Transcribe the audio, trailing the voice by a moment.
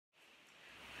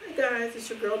guys, it's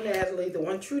your girl Natalie, the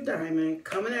one true diamond,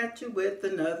 coming at you with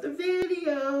another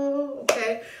video.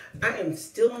 Okay, I am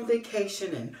still on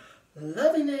vacation and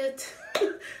loving it.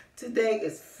 Today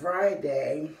is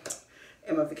Friday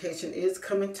and my vacation is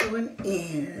coming to an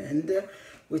end,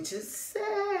 which is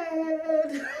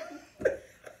sad.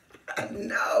 I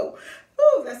know.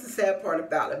 Oh, that's the sad part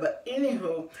about it. But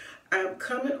anywho, I'm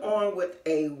coming on with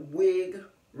a wig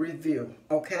review.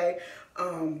 Okay,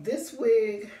 this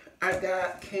wig I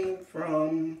got came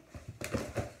from,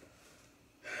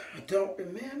 I don't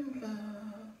remember,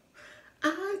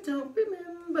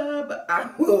 but I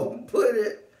will put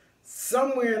it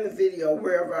somewhere in the video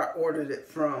wherever I ordered it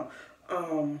from.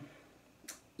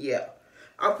 Yeah,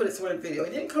 I'll put it somewhere in the video. It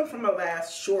didn't come from my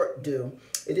last short do.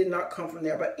 It did not come from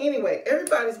there. But anyway,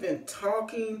 everybody's been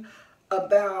talking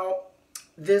about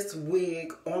this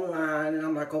wig online, and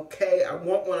I'm like, okay, I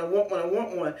want one.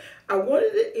 I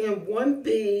wanted it in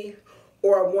 1B,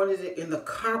 or I wanted it in the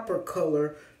copper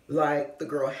color like the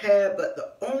girl had, but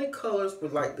the only colors were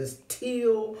like this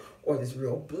teal or this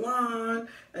real blonde.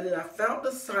 And then I found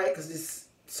the site, because there's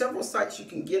several sites you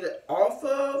can get it off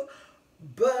of,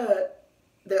 but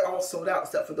they're all sold out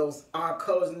except for those odd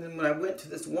colors. And then when I went to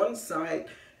this one site,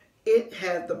 it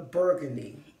had the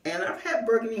burgundy. And I've had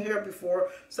burgundy hair before,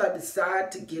 so I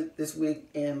decided to get this wig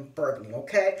in burgundy,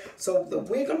 okay? So the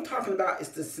wig I'm talking about is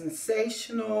the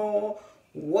Sensational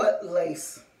What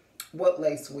Lace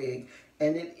wig,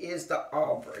 and it is the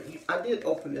Audrey. I did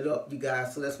open it up, you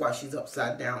guys, so that's why she's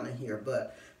upside down in here,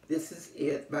 but this is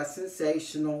it by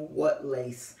Sensational What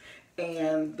Lace.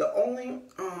 And the only,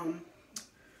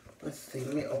 let's see,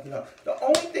 let me open up. The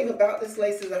only thing about this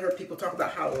lace is I heard people talk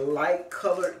about how light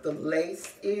colored the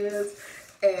lace is,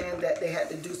 and that they had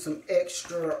to do some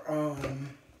extra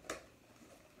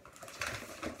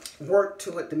work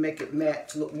to it to make it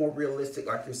match, look more realistic,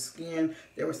 like your skin.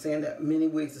 They were saying that many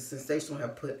wigs that Sensational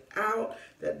have put out,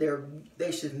 that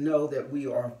they should know that we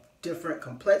are different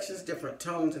complexions, different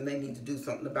tones, and they need to do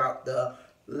something about the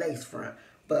lace front.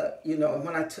 But, you know,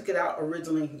 when I took it out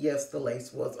originally, yes, the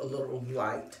lace was a little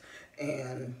light.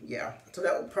 And, yeah, so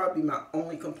that would probably be my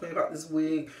only complaint about this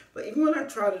wig. But even when I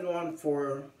tried it on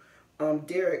for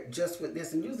Derek just with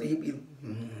this, and usually he'd be,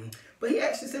 but he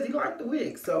actually said he liked the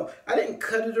wig. So I didn't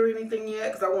cut it or anything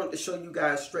yet, because I wanted to show you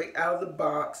guys straight out of the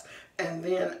box. And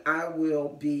then I will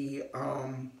be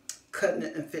cutting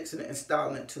it and fixing it and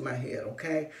styling it to my head,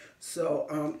 okay? So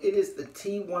it is the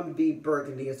T1B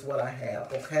Burgundy is what I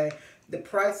have, okay? The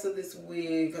price of this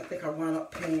wig, I think I wound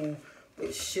up paying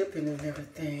with shipping and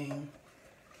everything,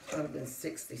 might have been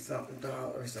 $60-something,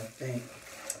 I think.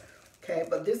 Okay,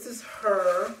 but this is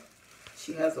her.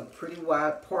 She has a pretty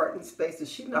wide parting space. And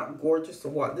she's not gorgeous or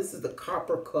what? This is the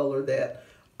copper color that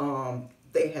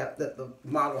they have, that the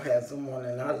model has them on,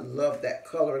 and I love that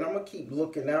color. And I'm gonna keep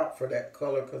looking out for that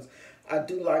color, because I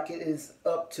do like it. It's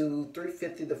up to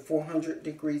 350 to 400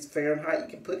 degrees Fahrenheit. You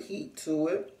can put heat to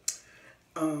it.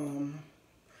 And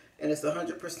it's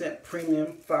 100%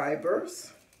 premium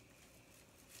fibers.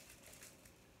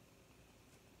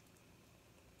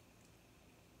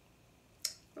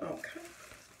 Okay,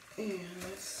 and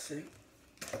let's see.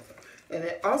 And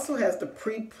it also has the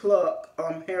pre-pluck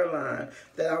hairline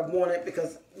that I wanted,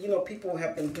 because, you know, people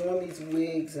have been doing these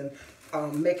wigs and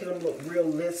making them look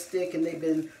realistic, and they've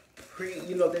been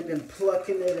they've been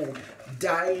plucking it and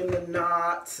dyeing the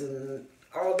knots and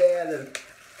all that, and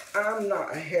I'm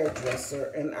not a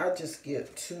hairdresser, and I just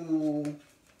get too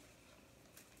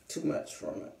much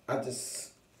from it. I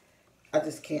just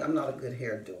can't. I'm not a good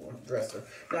hairdresser.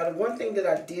 Now, the one thing that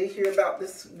I did hear about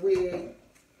this wig,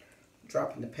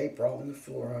 dropping the paper all on the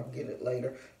floor, I'll get it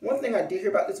later. One thing I did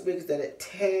hear about this wig is that it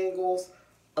tangles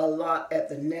a lot at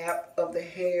the nap of the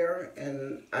hair,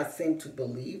 and I seem to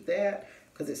believe that,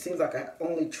 because it seems like I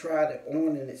only tried it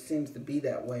on and it seems to be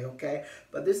that way, okay?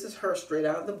 But this is her straight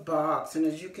out of the box, and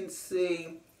as you can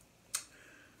see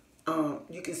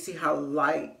how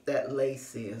light that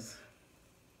lace is.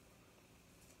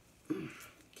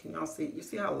 Can y'all see? You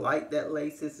see how light that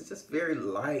lace is? It's just very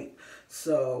light.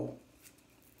 So,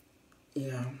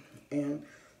 yeah. And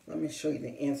let me show you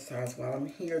the insides while I'm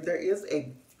here. There is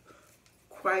a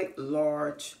quite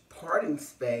large parting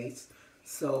space.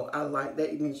 So I like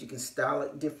that. It means you can style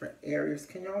it different areas.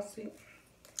 Can y'all see?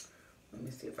 Let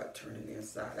me see if I turn it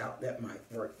inside out. That might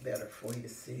work better for you to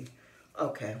see.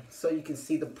 Okay, so you can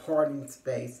see the parting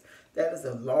space. That is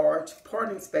a large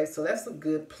parting space, so that's a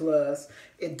good plus.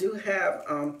 It do have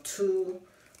 2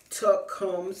 tuck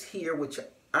combs here, which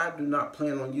I do not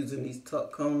plan on using these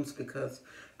tuck combs because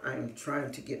I am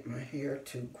trying to get my hair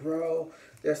to grow.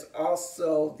 There's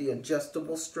also the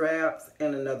adjustable straps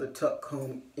and another tuck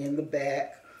comb in the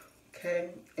back.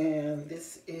 Okay, and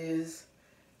this is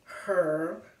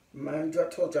her. Mind you, I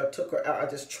told you I took her out. I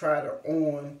just tried her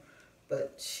on,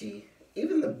 but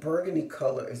even the burgundy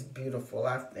color is beautiful,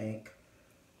 I think.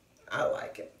 I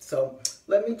like it. So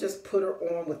let me just put her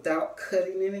on without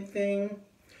cutting anything.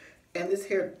 And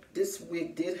this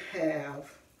wig did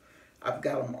have, I've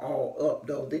got them all up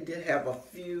though. They did have a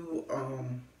few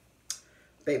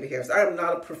baby hairs. I am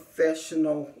not a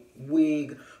professional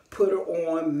wig putter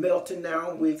on, melting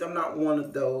down wigs. I'm not one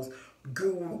of those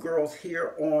guru girls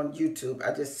here on YouTube.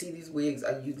 I just see these wigs.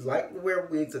 I like to wear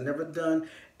wigs. I've never done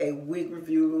a wig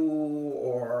review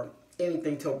or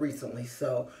anything till recently.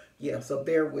 So yeah, so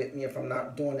bear with me if I'm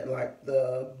not doing it like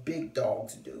the big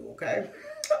dogs do, okay?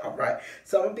 All right,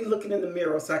 so I'm gonna be looking in the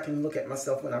mirror so I can look at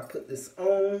myself when I put this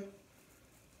on.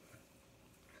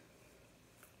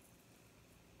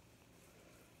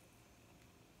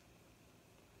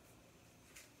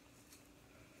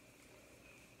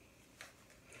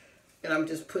 And I'm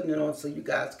just putting it on so you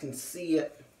guys can see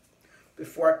it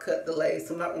before I cut the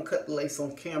lace. I'm not gonna cut the lace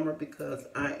on camera because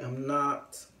I am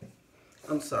not,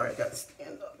 I'm sorry, I got to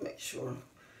stand up, make sure.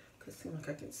 Because it seems like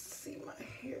I can see my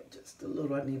hair just a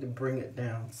little. I need to bring it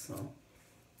down some.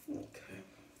 Okay.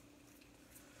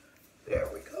 There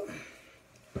we go.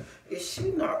 Is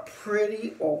she not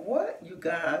pretty or what, you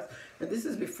guys? And this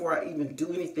is before I even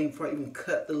do anything, before I even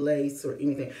cut the lace or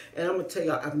anything. And I'm going to tell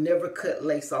y'all, I've never cut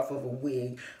lace off of a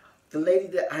wig. The lady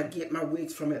that I get my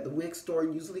wigs from at the wig store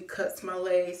usually cuts my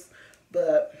lace,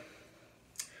 but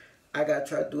I got to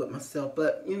try to do it myself.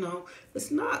 But, you know,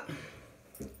 it's not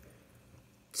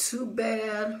too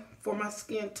bad for my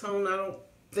skin tone, I don't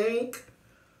think.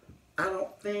 I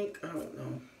don't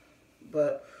know.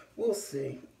 But we'll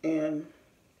see. And,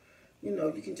 you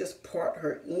know, you can just part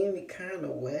her any kind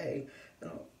of way. I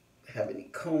don't have any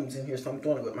combs in here, so I'm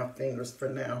doing it with my fingers for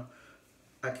now.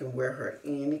 I can wear her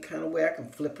any kind of way. I can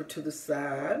flip her to the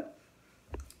side.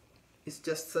 It's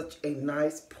just such a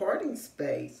nice parting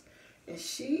space. And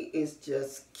she is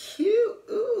just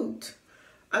cute.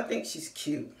 I think she's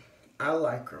cute. I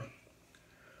like her.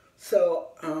 So,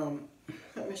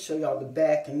 let me show y'all the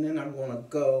back, and then I'm going to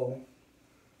go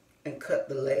and cut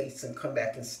the lace and come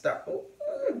back and stop. Oh,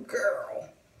 girl.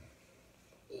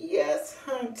 Yes,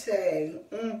 hunty.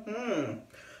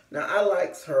 Now, I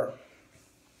likes her.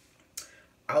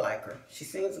 I like her. She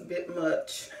seems a bit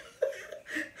much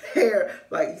hair.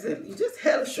 Like you said, you just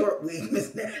had a short wig,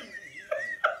 Miss Natalie.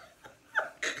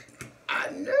 I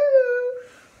know.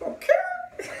 Okay.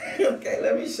 Okay,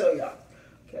 let me show y'all.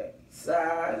 Okay,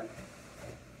 side.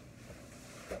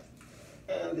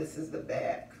 And this is the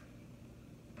back.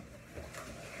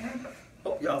 Okay.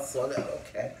 Hope y'all saw that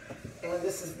okay. And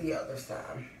this is the other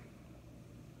side.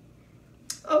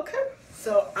 Okay,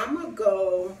 so I'm going to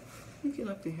go. Let me get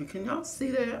up in here. Can y'all see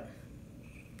that?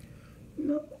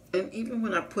 No. And even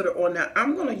when I put it on now,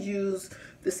 I'm going to use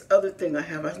this other thing I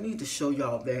have. I need to show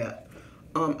y'all that.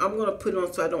 I'm going to put it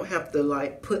on so I don't have to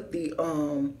like put the,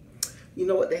 you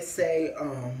know what they say,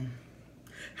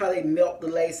 how they melt the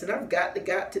lace. And I've got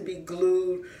to be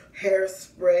glued,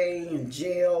 hairspray and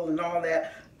gel and all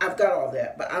that. I've got all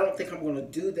that, but I don't think I'm going to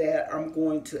do that. I'm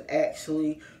going to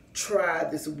actually try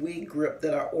this wig grip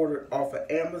that I ordered off of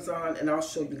Amazon, and I'll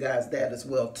show you guys that as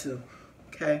well too.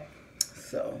 Okay,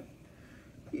 so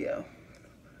yeah,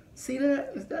 see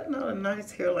that? Is that not a nice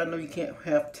hairline? I know you can't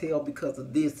have tail because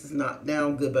of this. It's not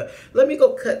down good, but let me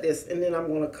go cut this, and then I'm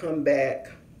going to come back.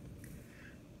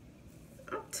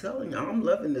 I'm telling y'all, I'm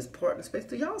loving this parting space.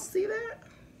 Do y'all see that?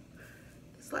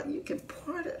 It's like you can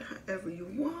part it however you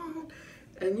want.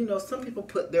 And you know, some people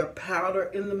put their powder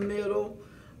in the middle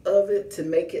of it to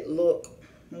make it look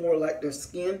more like their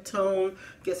skin tone.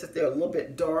 Guess if they're a little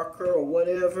bit darker or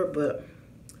whatever, but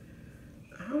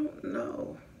I don't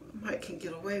know. I might can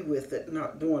get away with it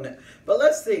not doing it. But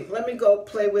let's see. Let me go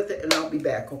play with it and I'll be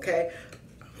back, okay?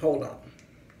 Hold on.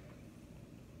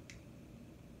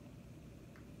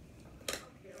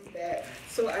 I'm back.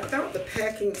 So I found the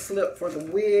packing slip for the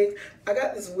wig. I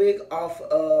got this wig off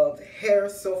of Hair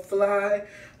So Fly.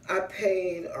 I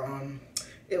paid,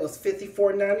 it was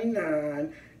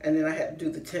 $54.99, and then I had to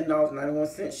do the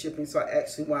 $10.91 shipping, so I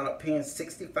actually wound up paying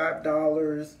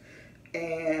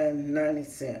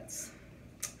 $65.90.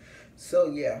 So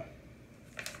yeah,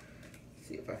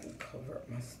 see if I can cover up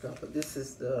my stuff. But this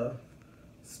is the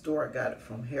store I got it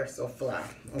from, Hair So Fly.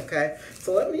 Okay,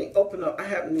 so let me open up. I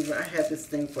had this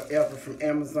thing forever from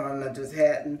Amazon, and I just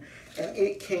hadn't. And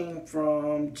it came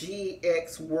from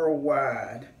GX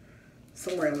Worldwide,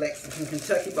 somewhere in Lexington,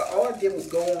 Kentucky. But all I did was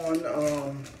go on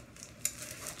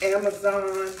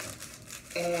Amazon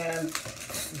and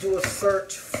do a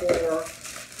search for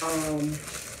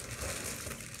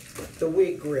the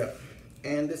wig grip,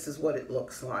 and this is what it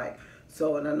looks like.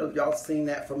 So, and I know y'all seen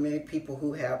that for many people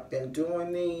who have been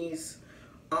doing these,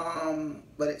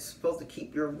 but it's supposed to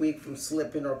keep your wig from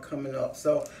slipping or coming up.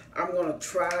 So I'm going to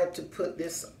try to put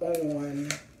this on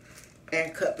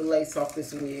and cut the lace off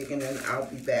this wig, and then I'll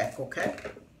be back, okay?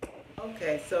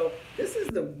 Okay, so this is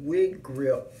the wig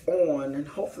grip on, and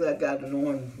hopefully I got it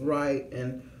on right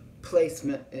and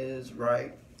placement is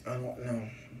right. I don't know.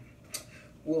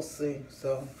 We'll see.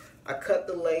 So I cut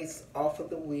the lace off of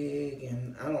the wig,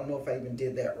 and I don't know if I even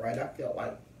did that right. I felt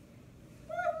like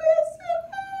I messed it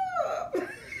up.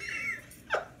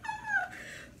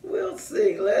 We'll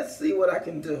see. Let's see what I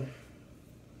can do.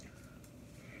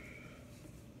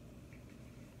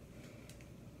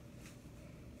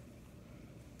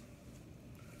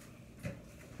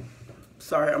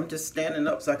 Sorry, I'm just standing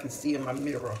up so I can see in my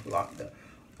mirror locked up.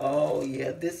 Oh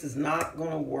yeah, this is not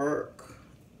gonna work.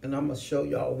 And I'm gonna show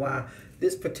y'all why.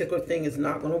 This particular thing is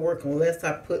not gonna work unless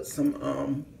I put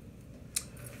some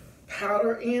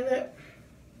powder in it.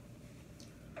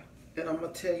 And I'm gonna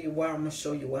tell you why. I'm gonna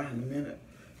show you why in a minute.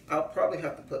 I'll probably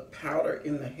have to put powder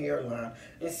in the hairline.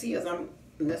 And see, as I'm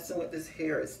messing with this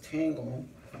hair, it's tangling.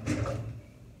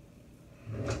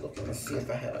 Looking to see if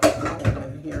I had a comb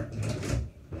in here.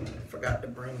 Forgot to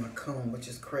bring my comb, which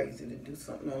is crazy to do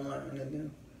something online and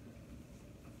then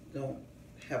don't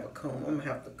have a comb. I'm gonna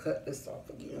have to cut this off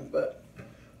again, but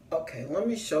okay, let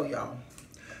me show y'all.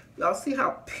 Y'all see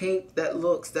how pink that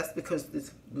looks? That's because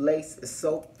this lace is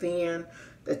so thin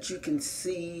that you can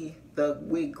see the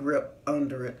wig grip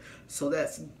under it. So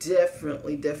that's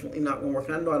definitely not gonna work.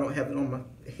 And I know I don't have it on my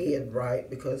head right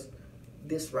because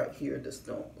this right here just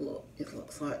don't look, it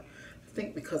looks like, I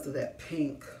think because of that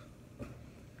pink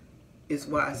is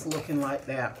why it's looking like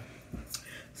that.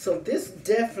 So this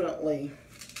definitely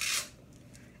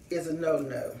is a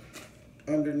no-no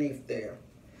underneath there.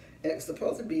 And it's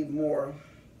supposed to be more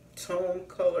tone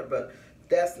color, but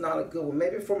that's not a good one.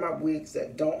 Maybe for my wigs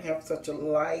that don't have such a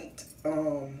light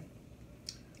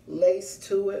lace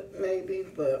to it, maybe,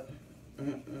 but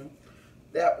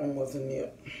that one wasn't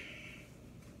it.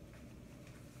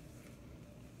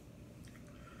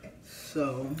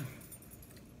 So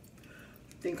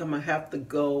I think I'm gonna have to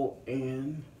go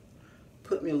and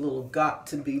put me a little got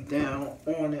to be down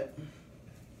on it.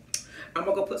 I'm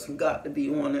gonna go put some got to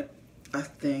be on it, I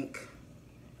think,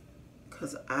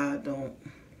 because I'm gonna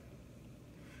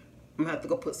have to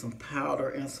go put some powder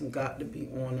and some got to be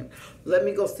on it. Let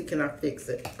me go see, can I fix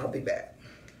it? I'll be back.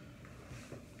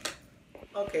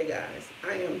 Okay guys,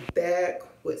 I am back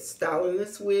with styling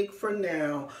this wig for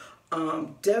now.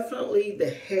 Definitely the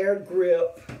hair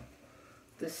grip,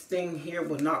 this thing here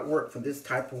will not work for this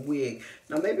type of wig.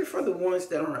 Now maybe for the ones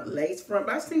that aren't lace front,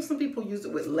 but I've seen some people use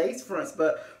it with lace fronts,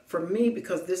 but for me,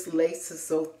 because this lace is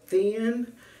so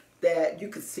thin that you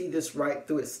could see this right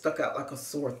through it, stuck out like a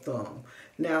sore thumb.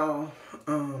 Now,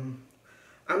 I'm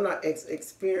not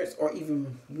experienced or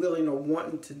even willing or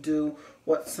wanting to do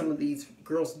what some of these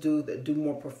girls do that do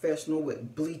more professional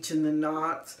with bleaching the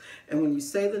knots. And when you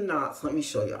say the knots, let me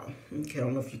show y'all. Okay, I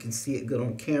don't know if you can see it good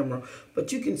on camera,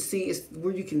 but you can see it's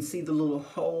where you can see the little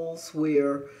holes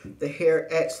where the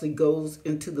hair actually goes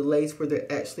into the lace, where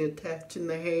they're actually attaching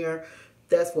the hair.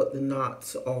 That's what the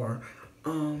knots are.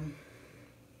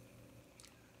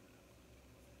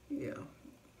 Yeah.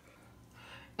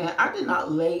 And I did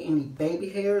not lay any baby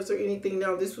hairs or anything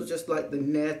down. This was just like the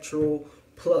natural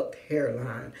plucked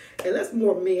hairline. And that's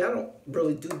more me. I don't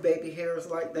really do baby hairs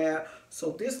like that.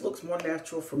 So this looks more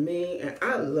natural for me. And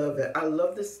I love it. I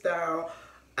love this style.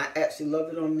 I actually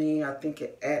love it on me. I think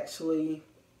it actually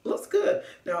looks good.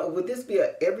 Now, would this be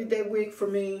an everyday wig for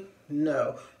me?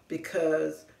 No.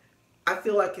 Because I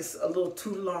feel like it's a little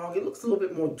too long. It looks a little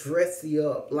bit more dressy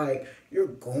up, like you're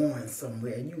going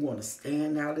somewhere and you want to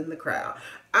stand out in the crowd.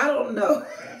 I don't know.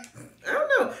 I don't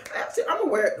know. Actually, I'm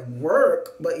gonna wear it to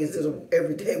work, but is it an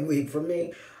everyday wig for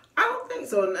me? I don't think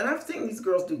so. And I've seen these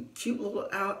girls do cute little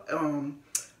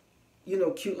you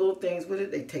know, cute little things with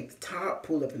it. They take the top,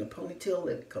 pull up in a ponytail,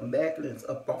 let it come back, and it's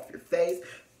up off your face.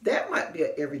 That might be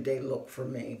an everyday look for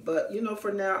me. But, you know,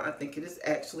 for now, I think it is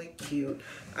actually cute.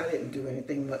 I didn't do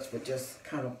anything much, but just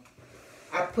kind of,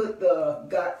 I put the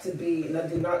got to be, and I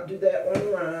did not do that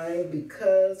online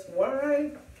because,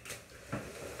 why?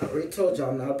 I already told you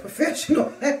I'm not a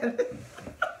professional at it.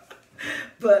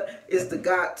 But it's the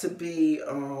got to be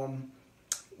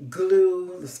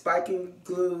glue, the spiking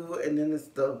glue, and then it's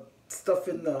the stuff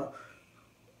in the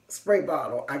spray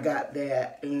bottle. I got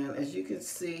that, and as you can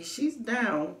see, she's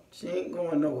down. She ain't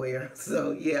going nowhere.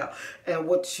 So yeah, and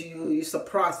what it's a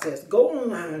process. Go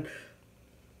online,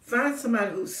 find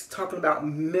somebody who's talking about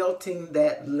melting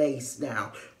that lace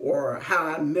down, or how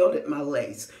I melted my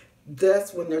lace.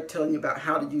 That's when they're telling you about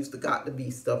how to use the got to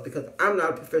be stuff, because I'm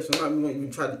not a professional. I'm not even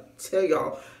trying to tell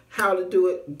y'all how to do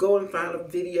it. Go and find a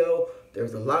video.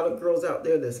 There's a lot of girls out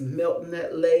there that's melting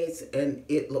that lace, and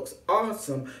it looks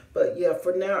awesome. But yeah,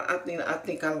 for now, I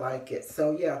think I like it.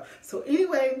 So yeah. So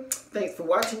anyway, thanks for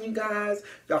watching, you guys.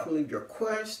 Y'all can leave your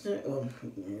question. Well,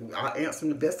 I'll answer them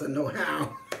the best I know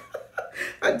how.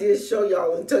 I did show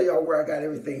y'all and tell y'all where I got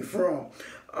everything from.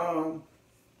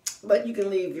 But you can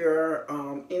leave your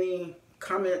any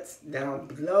comments down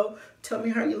below. Tell me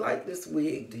how you like this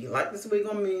wig. Do you like this wig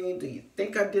on me? Do you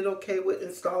think I did okay with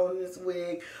installing this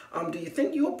wig? Do you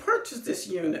think you'll purchase this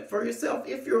unit for yourself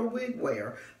if you're a wig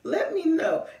wearer? Let me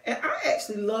know. And I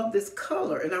actually love this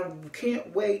color, and I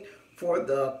can't wait for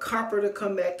the copper to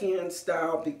come back in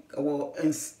style, well,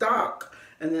 in stock.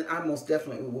 And then I most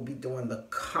definitely will be doing the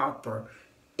copper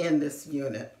in this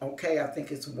unit. Okay, I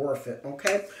think it's worth it.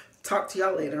 Okay, talk to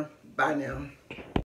y'all later. Bye now.